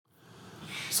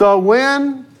So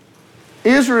when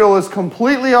Israel is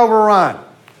completely overrun,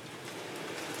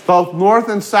 both north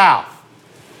and south,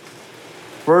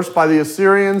 first by the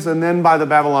Assyrians and then by the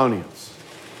Babylonians,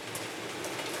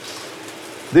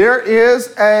 there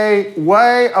is a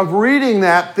way of reading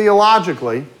that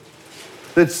theologically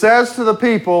that says to the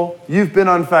people, you've been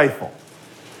unfaithful.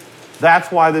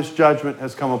 That's why this judgment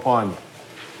has come upon you.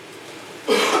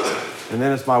 And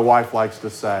then, as my wife likes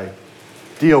to say,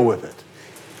 deal with it.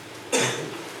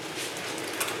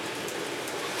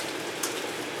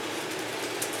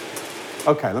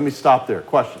 Okay, let me stop there.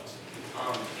 Questions?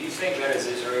 Do you think that is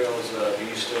Israel's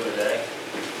view still today?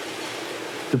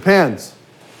 Depends.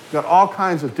 You've got all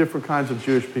kinds of different kinds of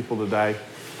Jewish people today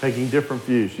taking different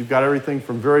views. You've got everything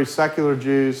from very secular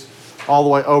Jews all the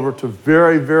way over to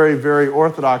very, very, very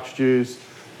Orthodox Jews.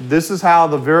 This is how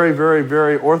the very, very,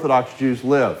 very Orthodox Jews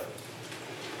live.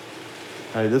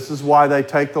 Okay, this is why they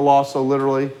take the law so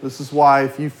literally. This is why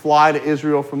if you fly to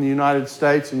Israel from the United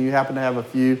States and you happen to have a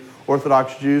few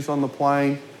Orthodox Jews on the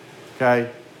plane,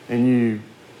 okay, and you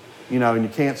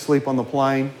can't sleep on the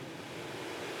plane,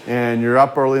 and you're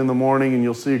up early in the morning and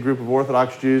you'll see a group of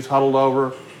Orthodox Jews huddled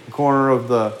over the corner of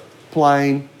the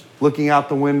plane, looking out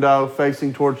the window,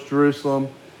 facing towards Jerusalem,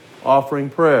 offering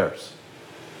prayers.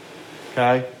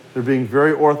 Okay? They're being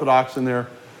very Orthodox in their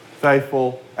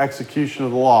faithful execution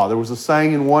of the law. There was a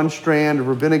saying in one strand of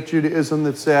Rabbinic Judaism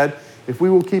that said, if we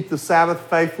will keep the Sabbath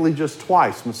faithfully just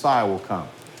twice, Messiah will come.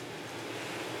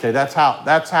 Okay, that's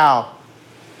how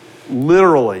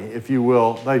literally, if you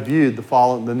will, they viewed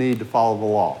the need to follow the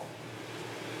law.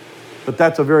 But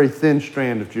that's a very thin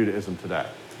strand of Judaism today.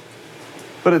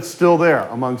 But it's still there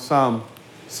among some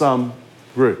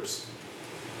groups.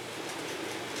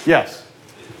 Yes?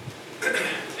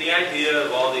 The idea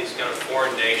of all these kind of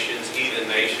foreign nations, heathen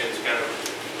nations, kind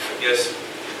of, I guess,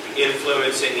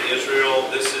 influencing Israel,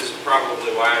 this is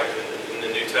probably why in the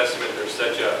New Testament there's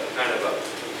such a kind of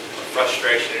a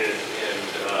frustration and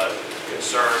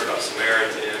concern about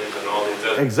Samaritans and all these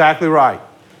other... Exactly right.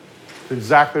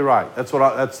 Exactly right.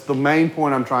 That's the main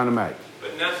point I'm trying to make.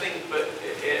 But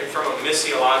from a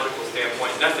missiological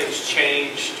standpoint, nothing's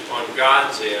changed on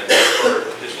God's end for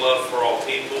His love for all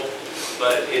people,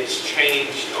 but it's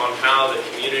changed on how the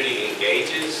community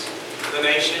engages the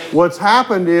nation. What's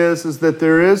happened is that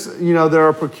there are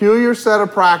a peculiar set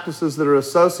of practices that are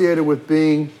associated with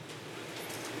being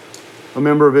a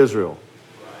member of Israel.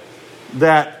 Right.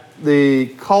 That the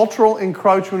cultural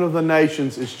encroachment of the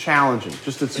nations is challenging,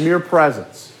 just its mere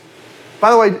presence. By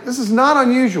the way, this is not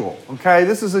unusual, okay?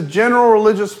 This is a general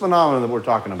religious phenomenon that we're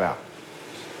talking about,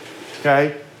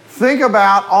 okay? Think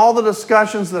about all the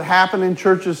discussions that happen in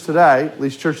churches today, at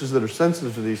least churches that are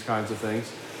sensitive to these kinds of things,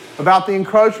 about the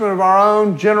encroachment of our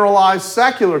own generalized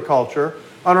secular culture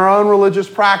on our own religious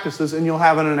practices, and you'll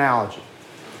have an analogy.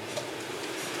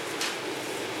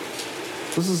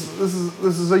 This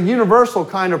is a universal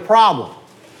kind of problem.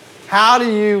 How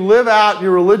do you live out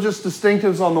your religious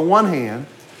distinctives on the one hand,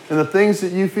 and the things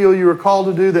that you feel you are called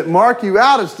to do that mark you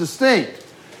out as distinct?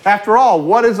 After all,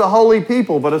 what is a holy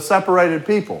people but a separated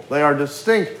people? They are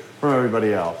distinct from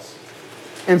everybody else.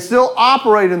 And still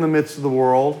operate in the midst of the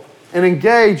world and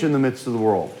engage in the midst of the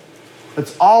world.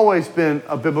 It's always been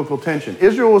a biblical tension.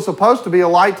 Israel was supposed to be a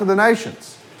light to the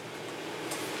nations.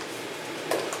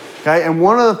 Okay, and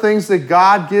one of the things that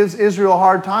God gives Israel a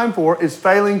hard time for is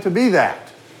failing to be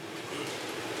that.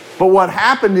 But what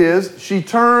happened is she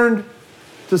turned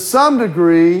to some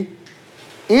degree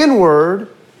inward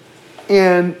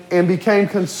and became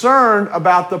concerned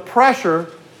about the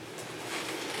pressure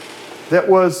that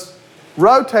was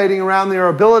rotating around their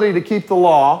ability to keep the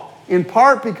law, in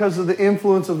part because of the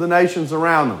influence of the nations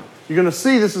around them. You're going to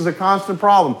see this is a constant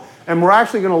problem. And we're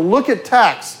actually going to look at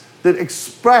texts that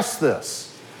express this.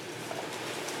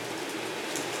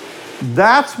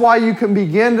 That's why you can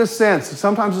begin to sense,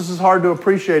 sometimes this is hard to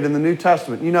appreciate in the New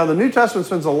Testament. You know, the New Testament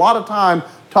spends a lot of time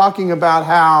talking about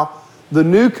how the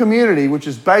new community, which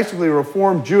is basically a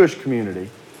Reformed Jewish community,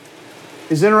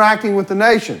 is interacting with the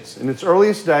nations. In its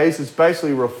earliest days, it's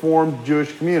basically a Reformed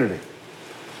Jewish community.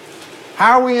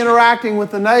 How are we interacting with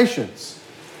the nations?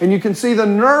 And you can see the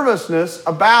nervousness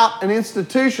about an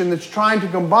institution that's trying to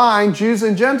combine Jews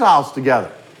and Gentiles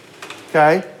together.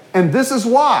 Okay? And this is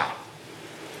why.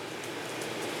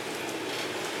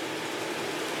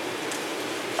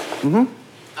 In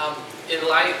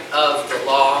light of the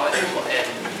law and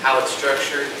how it's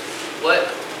structured, what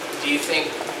do you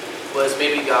think was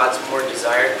maybe God's more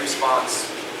desired response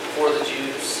for the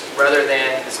Jews rather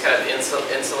than this kind of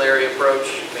insulary approach?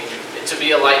 I mean, to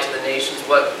be a light to the nations.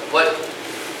 What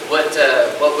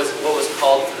was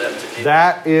called for them to do?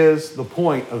 That is the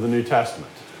point of the New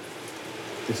Testament.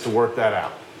 is to work that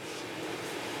out.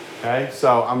 Okay,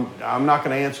 so I'm not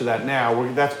going to answer that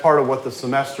now. That's part of what the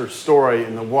semester story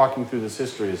and the walking through this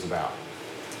history is about.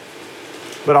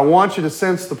 But I want you to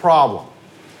sense the problem.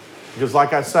 Because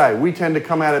like I say, we tend to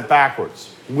come at it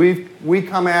backwards. We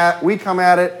come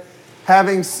at it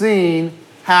having seen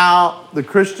how the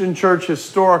Christian church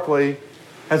historically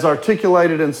has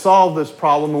articulated and solved this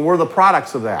problem, and we're the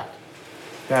products of that.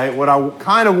 Okay? What I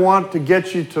kind of want to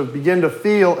get you to begin to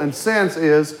feel and sense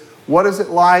is, what is it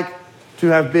like to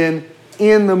have been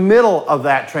in the middle of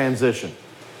that transition?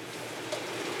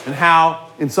 And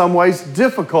how, in some ways,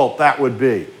 difficult that would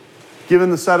be, given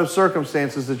the set of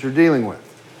circumstances that you're dealing with.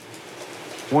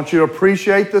 I want you to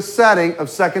appreciate the setting of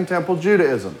Second Temple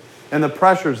Judaism and the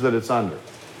pressures that it's under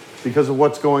because of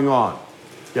what's going on.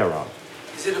 Yeah, Rob?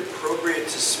 Is it appropriate to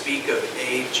speak of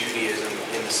a Judaism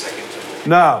in the Second Temple?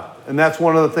 No, and that's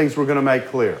one of the things we're going to make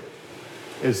clear,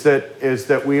 is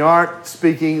that we aren't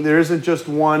speaking, there isn't just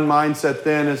one mindset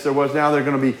then as there was now. There are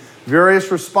going to be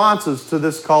various responses to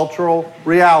this cultural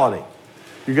reality.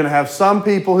 You're going to have some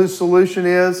people whose solution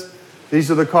is, these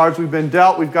are the cards we've been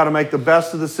dealt, we've got to make the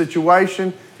best of the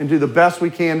situation and do the best we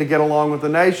can to get along with the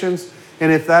nations.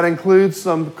 And if that includes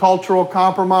some cultural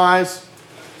compromise,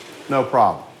 no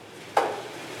problem.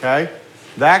 Okay?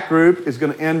 That group is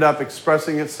going to end up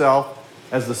expressing itself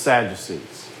as the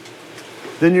Sadducees.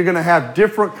 Then you're going to have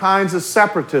different kinds of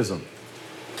separatism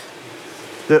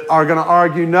that are going to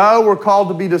argue, no, we're called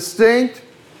to be distinct.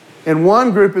 And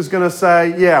one group is going to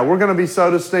say, yeah, we're going to be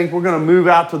so distinct, we're going to move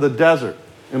out to the desert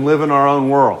and live in our own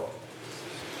world.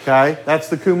 Okay? That's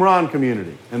the Qumran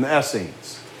community and the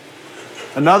Essenes.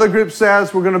 Another group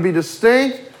says we're going to be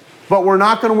distinct, but we're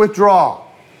not going to withdraw.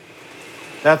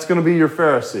 That's going to be your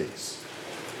Pharisees.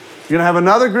 You're going to have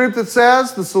another group that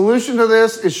says the solution to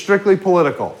this is strictly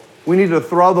political. We need to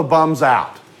throw the bums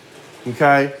out.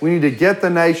 Okay? We need to get the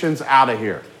nations out of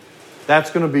here.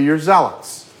 That's going to be your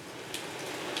Zealots.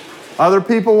 Other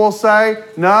people will say,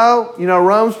 no,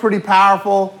 Rome's pretty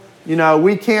powerful.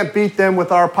 We can't beat them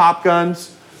with our pop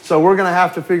guns, so we're going to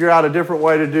have to figure out a different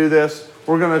way to do this.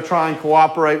 We're going to try and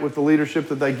cooperate with the leadership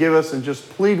that they give us and just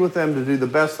plead with them to do the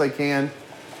best they can,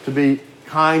 to be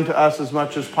kind to us as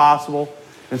much as possible.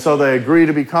 And so they agree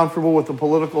to be comfortable with the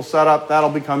political setup. That'll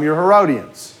become your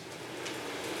Herodians.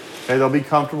 Okay, they'll be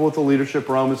comfortable with the leadership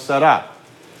Rome has set up.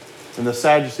 And the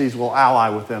Sadducees will ally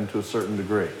with them to a certain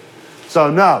degree. So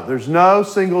no, there's no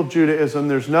single Judaism.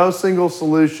 There's no single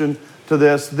solution to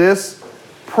this. This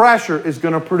pressure is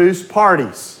going to produce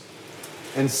parties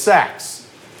and sects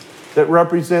that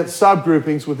represent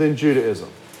subgroupings within Judaism.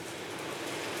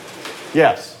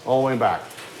 Yes, all the way back.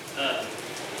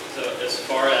 So as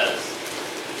far as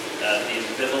the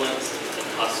ambivalence and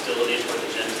hostility toward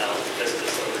the Gentiles,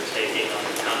 pistis overtaking on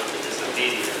account of the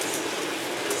disobedience,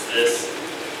 is this,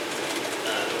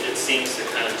 it seems to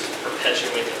kind of just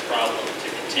perpetuate the problem to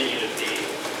continue to be,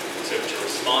 so to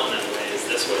respond that way. Is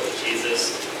this what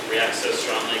Jesus reacts so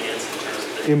strongly against in terms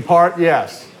of the... In part,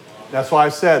 yes. That's why I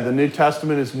said the New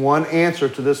Testament is one answer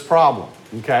to this problem.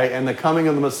 Okay? And the coming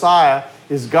of the Messiah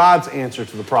is God's answer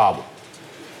to the problem.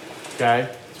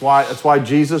 Okay? That's why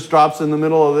Jesus drops in the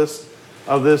middle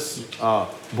of this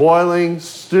boiling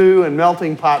stew and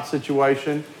melting pot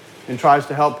situation and tries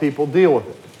to help people deal with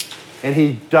it. And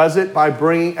he does it by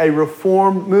bringing a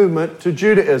reform movement to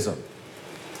Judaism.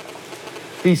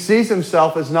 He sees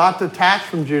himself as not detached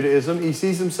from Judaism. He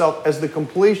sees himself as the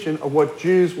completion of what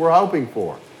Jews were hoping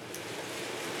for.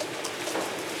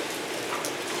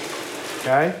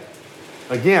 Okay?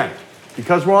 Again,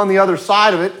 because we're on the other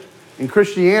side of it, and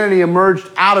Christianity emerged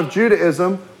out of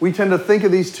Judaism, we tend to think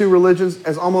of these two religions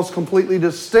as almost completely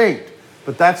distinct.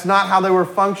 But that's not how they were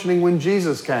functioning when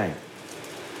Jesus came.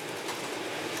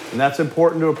 And that's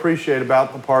important to appreciate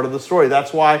about the part of the story.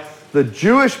 That's why the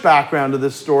Jewish background of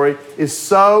this story is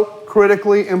so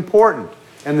critically important.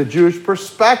 And the Jewish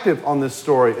perspective on this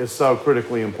story is so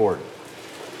critically important.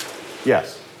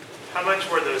 Yes? How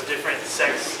much were those different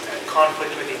sects at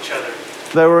conflict with each other?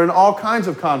 They were in all kinds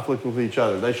of conflict with each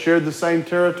other. They shared the same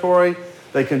territory.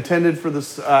 They contended for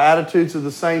the attitudes of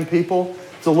the same people.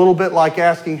 It's a little bit like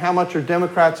asking how much are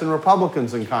Democrats and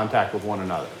Republicans in contact with one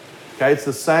another. Okay, it's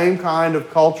the same kind of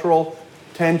cultural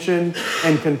tension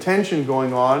and contention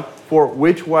going on for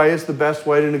which way is the best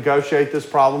way to negotiate this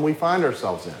problem we find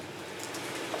ourselves in.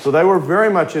 So they were very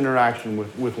much in interaction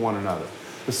with one another.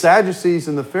 The Sadducees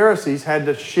and the Pharisees had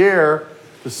to share,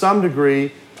 to some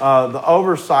degree, the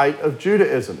oversight of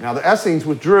Judaism. Now, the Essenes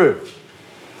withdrew.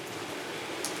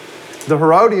 The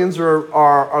Herodians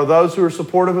are those who are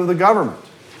supportive of the government.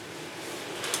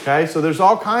 Okay, so there's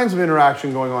all kinds of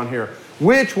interaction going on here.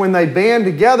 which, when they band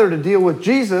together to deal with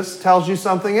Jesus, tells you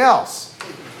something else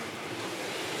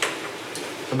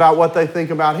about what they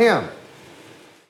think about him.